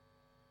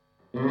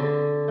I'm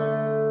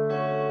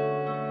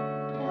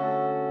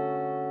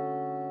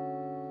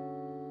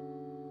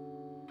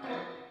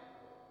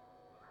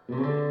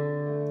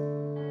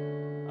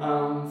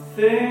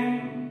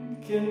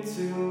thinking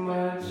too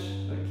much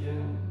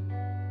again.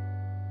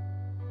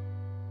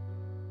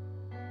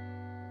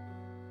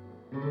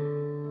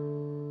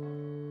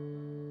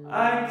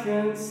 I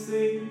can't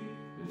sleep,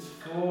 it's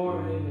 4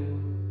 a.m.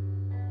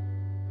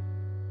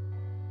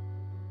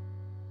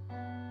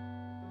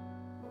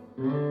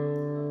 I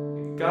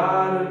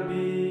gotta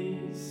be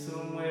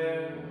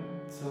somewhere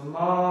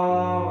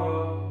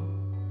tomorrow.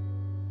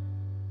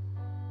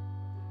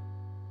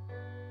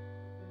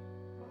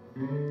 I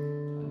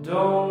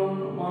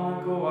don't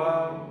wanna go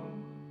out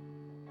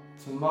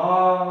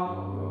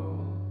tomorrow.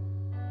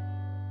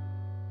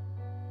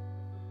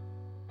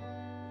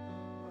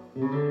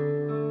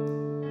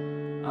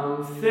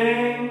 I'm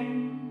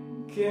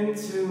thinking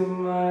too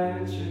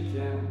much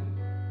again.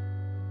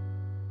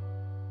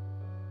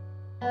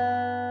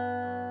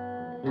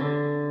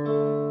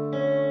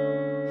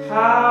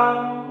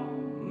 How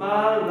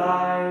my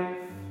life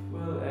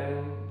will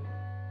end.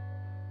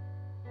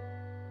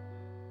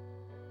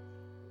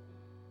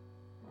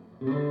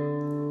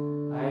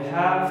 I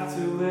have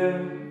to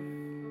live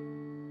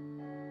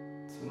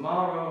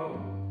tomorrow.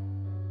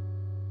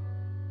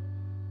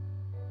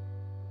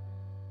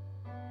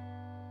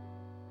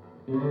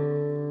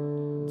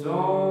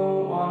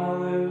 Don't wanna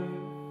live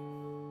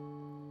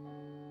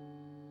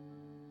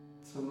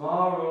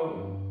tomorrow.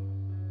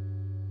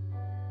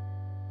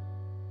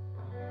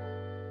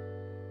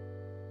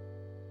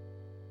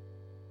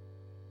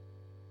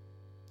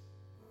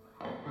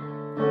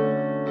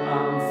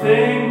 I'm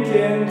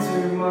thinking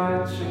too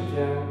much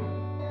again.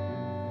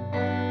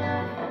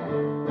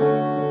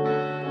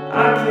 I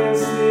can't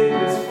sleep,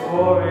 it's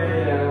 4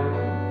 a.m.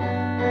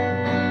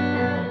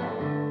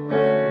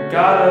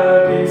 Gotta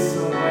be